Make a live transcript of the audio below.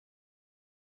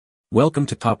Welcome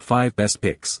to Top 5 Best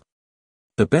Picks.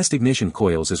 The best ignition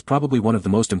coils is probably one of the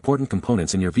most important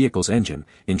components in your vehicle's engine,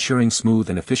 ensuring smooth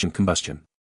and efficient combustion.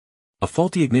 A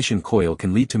faulty ignition coil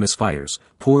can lead to misfires,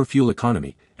 poor fuel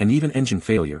economy, and even engine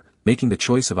failure, making the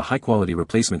choice of a high-quality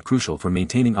replacement crucial for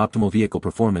maintaining optimal vehicle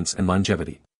performance and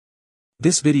longevity.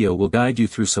 This video will guide you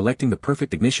through selecting the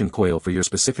perfect ignition coil for your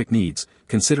specific needs,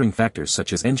 considering factors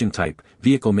such as engine type,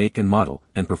 vehicle make and model,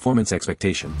 and performance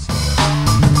expectations.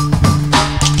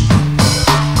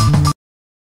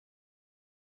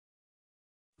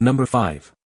 Number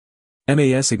 5.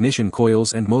 MAS Ignition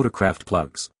Coils and Motorcraft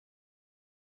Plugs.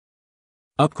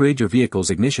 Upgrade your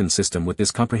vehicle's ignition system with this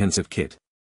comprehensive kit.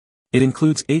 It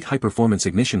includes 8 high-performance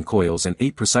ignition coils and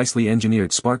 8 precisely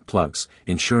engineered spark plugs,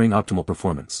 ensuring optimal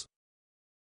performance.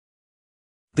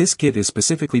 This kit is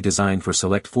specifically designed for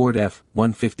select Ford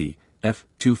F-150,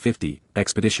 F-250,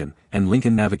 Expedition, and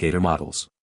Lincoln Navigator models.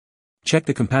 Check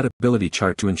the compatibility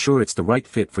chart to ensure it's the right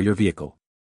fit for your vehicle.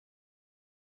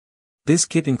 This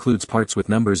kit includes parts with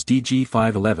numbers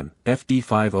DG511,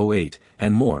 FD508,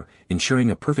 and more, ensuring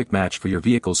a perfect match for your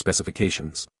vehicle's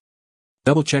specifications.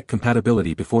 Double-check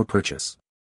compatibility before purchase.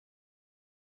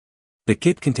 The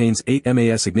kit contains 8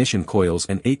 MAS ignition coils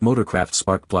and 8 Motorcraft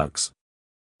spark plugs.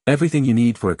 Everything you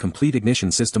need for a complete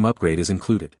ignition system upgrade is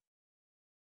included.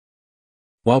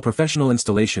 While professional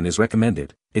installation is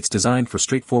recommended, it's designed for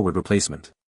straightforward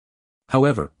replacement.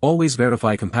 However, always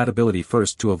verify compatibility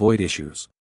first to avoid issues.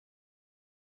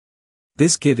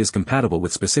 This kit is compatible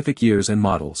with specific years and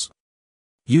models.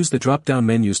 Use the drop-down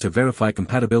menus to verify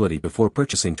compatibility before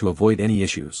purchasing to avoid any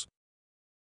issues.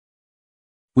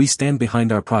 We stand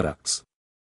behind our products.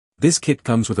 This kit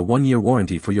comes with a 1-year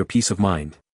warranty for your peace of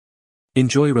mind.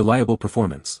 Enjoy reliable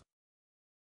performance.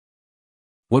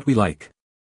 What we like.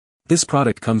 This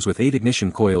product comes with 8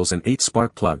 ignition coils and 8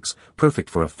 spark plugs, perfect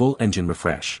for a full engine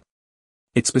refresh.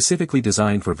 It's specifically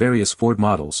designed for various Ford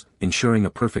models, ensuring a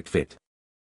perfect fit.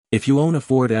 If you own a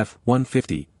Ford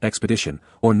F-150, Expedition,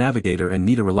 or Navigator and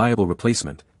need a reliable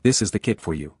replacement, this is the kit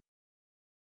for you.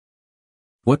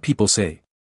 What people say.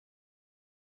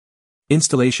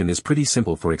 Installation is pretty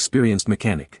simple for experienced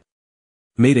mechanic.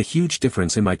 Made a huge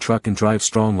difference in my truck and drive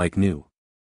strong like new.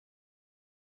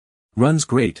 Runs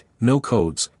great, no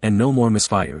codes, and no more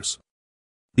misfires.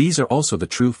 These are also the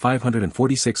true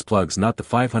 546 plugs, not the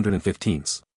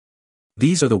 515s.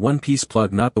 These are the one-piece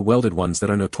plug, not the welded ones that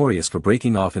are notorious for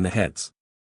breaking off in the heads.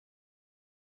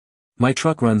 My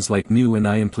truck runs like new and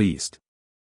I am pleased.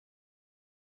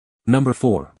 Number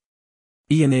 4.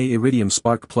 E&A Iridium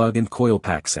Spark Plug and Coil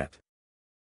Pack Set.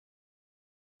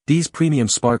 These premium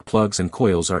spark plugs and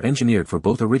coils are engineered for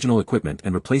both original equipment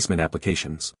and replacement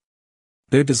applications.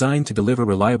 They're designed to deliver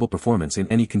reliable performance in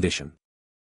any condition.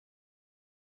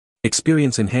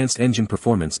 Experience enhanced engine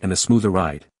performance and a smoother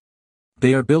ride.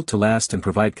 They are built to last and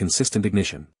provide consistent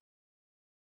ignition.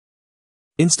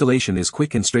 Installation is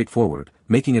quick and straightforward,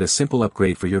 making it a simple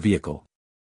upgrade for your vehicle.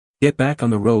 Get back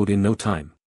on the road in no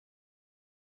time.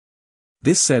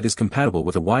 This set is compatible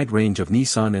with a wide range of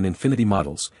Nissan and Infiniti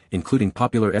models, including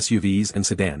popular SUVs and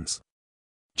sedans.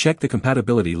 Check the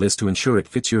compatibility list to ensure it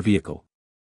fits your vehicle.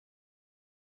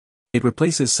 It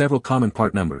replaces several common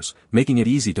part numbers, making it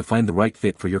easy to find the right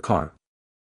fit for your car.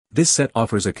 This set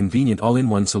offers a convenient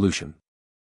all-in-one solution.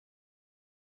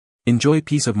 Enjoy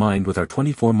peace of mind with our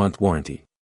 24-month warranty.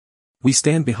 We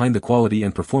stand behind the quality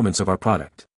and performance of our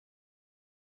product.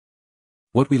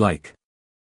 What we like.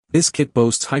 This kit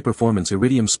boasts high-performance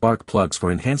Iridium spark plugs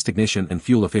for enhanced ignition and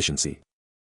fuel efficiency.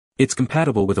 It's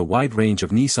compatible with a wide range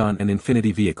of Nissan and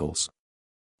Infiniti vehicles.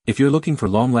 If you're looking for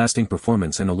long-lasting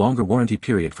performance and a longer warranty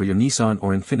period for your Nissan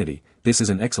or Infiniti, this is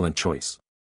an excellent choice.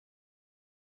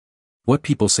 What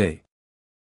people say.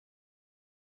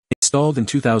 Installed in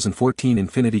 2014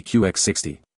 Infiniti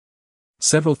QX60.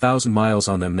 Several thousand miles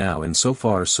on them now and so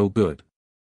far so good.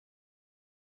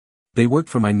 They work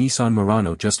for my Nissan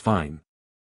Murano just fine.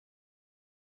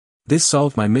 This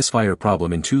solved my misfire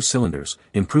problem in 2 cylinders,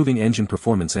 improving engine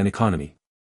performance and economy.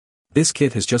 This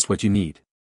kit has just what you need.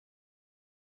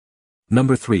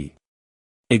 Number 3.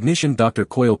 Ignition Dr.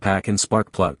 Coil Pack and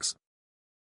Spark Plugs.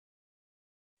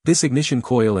 This ignition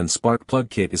coil and spark plug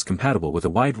kit is compatible with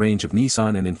a wide range of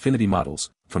Nissan and Infiniti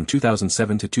models, from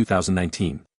 2007 to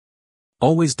 2019.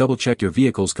 Always double-check your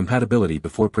vehicle's compatibility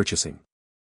before purchasing.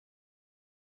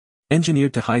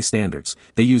 Engineered to high standards,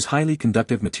 they use highly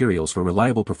conductive materials for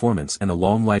reliable performance and a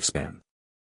long lifespan.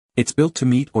 It's built to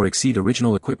meet or exceed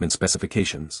original equipment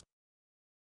specifications.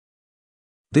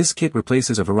 This kit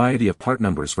replaces a variety of part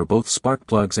numbers for both spark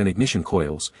plugs and ignition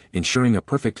coils, ensuring a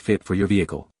perfect fit for your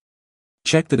vehicle.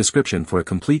 Check the description for a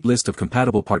complete list of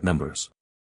compatible part numbers.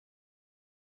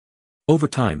 Over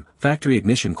time, factory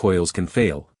ignition coils can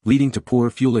fail, leading to poor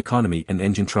fuel economy and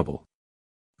engine trouble.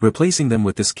 Replacing them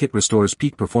with this kit restores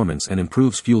peak performance and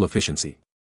improves fuel efficiency.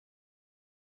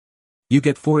 You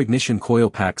get 4 ignition coil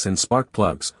packs and spark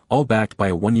plugs, all backed by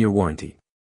a 1-year warranty.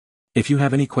 If you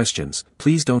have any questions,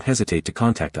 please don't hesitate to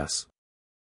contact us.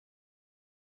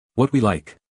 What we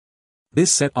like.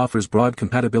 This set offers broad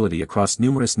compatibility across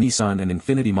numerous Nissan and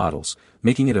Infiniti models,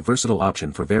 making it a versatile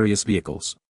option for various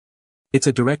vehicles. It's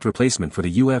a direct replacement for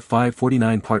the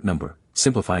UF549 part number,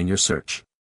 simplifying your search.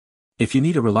 If you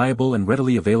need a reliable and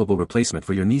readily available replacement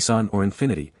for your Nissan or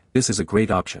Infiniti, this is a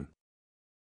great option.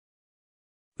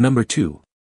 Number 2.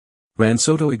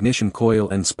 RANSOTO Ignition Coil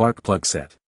and Spark Plug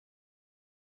Set.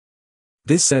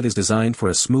 This set is designed for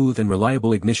a smooth and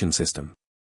reliable ignition system.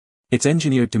 It's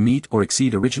engineered to meet or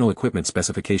exceed original equipment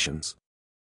specifications.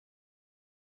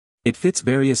 It fits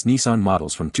various Nissan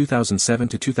models from 2007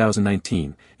 to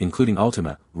 2019, including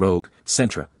Altima, Rogue,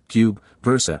 Sentra, Cube,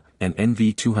 Versa, and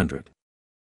NV200.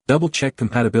 Double-check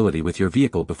compatibility with your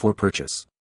vehicle before purchase.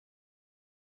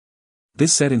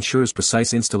 This set ensures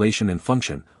precise installation and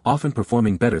function, often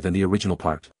performing better than the original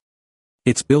part.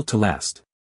 It's built to last.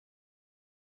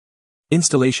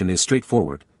 Installation is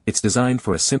straightforward, it's designed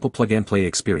for a simple plug-and-play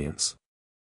experience.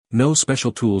 No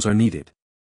special tools are needed.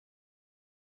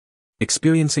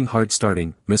 Experiencing hard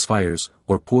starting, misfires,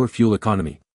 or poor fuel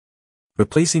economy.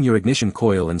 Replacing your ignition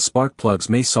coil and spark plugs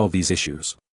may solve these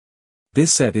issues.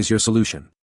 This set is your solution.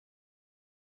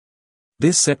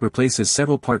 This set replaces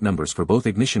several part numbers for both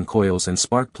ignition coils and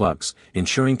spark plugs,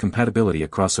 ensuring compatibility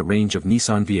across a range of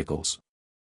Nissan vehicles.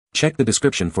 Check the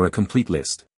description for a complete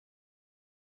list.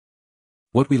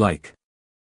 What we like.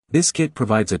 This kit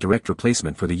provides a direct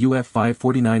replacement for the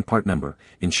UF549 part number,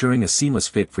 ensuring a seamless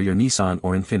fit for your Nissan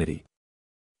or Infiniti.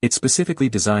 It's specifically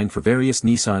designed for various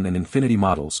Nissan and Infiniti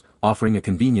models, offering a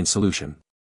convenient solution.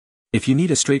 If you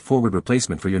need a straightforward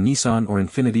replacement for your Nissan or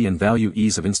Infiniti and value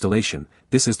ease of installation,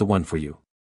 this is the one for you.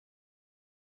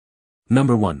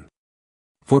 Number 1.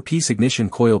 4-piece ignition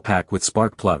coil pack with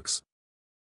spark plugs.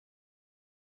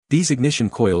 These ignition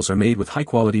coils are made with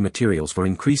high-quality materials for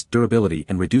increased durability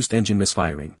and reduced engine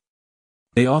misfiring.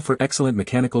 They offer excellent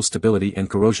mechanical stability and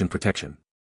corrosion protection.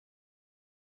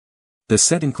 The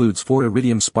set includes 4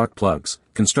 Iridium spark plugs,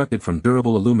 constructed from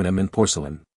durable aluminum and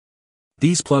porcelain.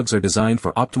 These plugs are designed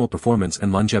for optimal performance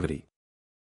and longevity.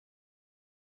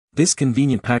 This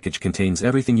convenient package contains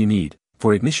everything you need,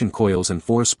 4 ignition coils and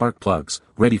 4 spark plugs,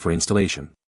 ready for installation.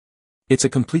 It's a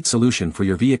complete solution for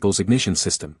your vehicle's ignition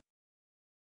system.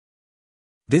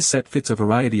 This set fits a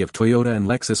variety of Toyota and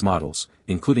Lexus models,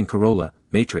 including Corolla,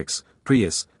 Matrix,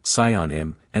 Prius, Scion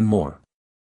M, and more.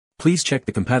 Please check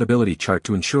the compatibility chart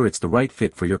to ensure it's the right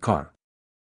fit for your car.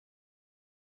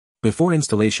 Before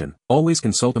installation, always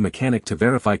consult a mechanic to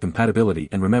verify compatibility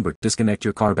and remember to disconnect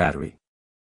your car battery.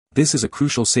 This is a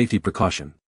crucial safety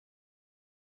precaution.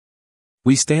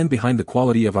 We stand behind the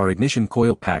quality of our ignition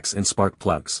coil packs and spark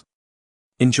plugs.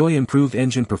 Enjoy improved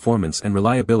engine performance and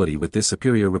reliability with this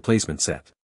superior replacement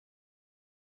set.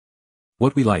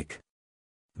 What we like.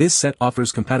 This set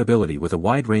offers compatibility with a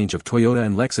wide range of Toyota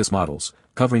and Lexus models,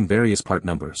 covering various part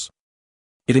numbers.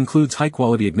 It includes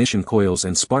high-quality ignition coils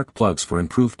and spark plugs for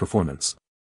improved performance.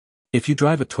 If you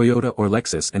drive a Toyota or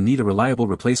Lexus and need a reliable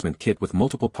replacement kit with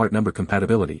multiple part number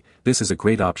compatibility, this is a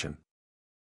great option.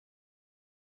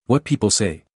 What people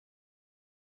say.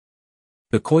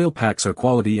 The coil packs are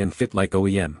quality and fit like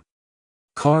OEM.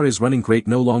 Car is running great,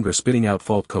 no longer spitting out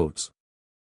fault codes.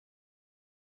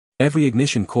 Every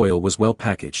ignition coil was well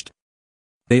packaged.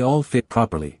 They all fit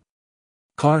properly.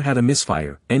 Car had a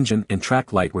misfire, engine and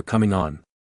track light were coming on.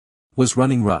 Was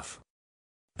running rough.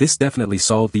 This definitely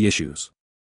solved the issues.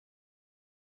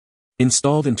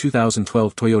 Installed in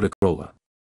 2012 Toyota Corolla.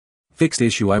 Fixed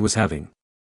issue I was having.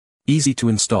 Easy to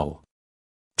install.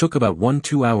 Took about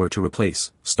 1-2 hours to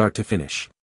replace, start to finish.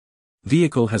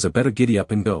 Vehicle has a better giddy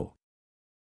up and go.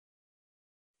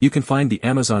 You can find the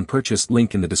Amazon purchase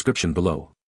link in the description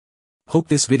below. Hope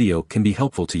this video can be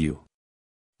helpful to you.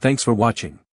 Thanks for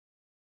watching.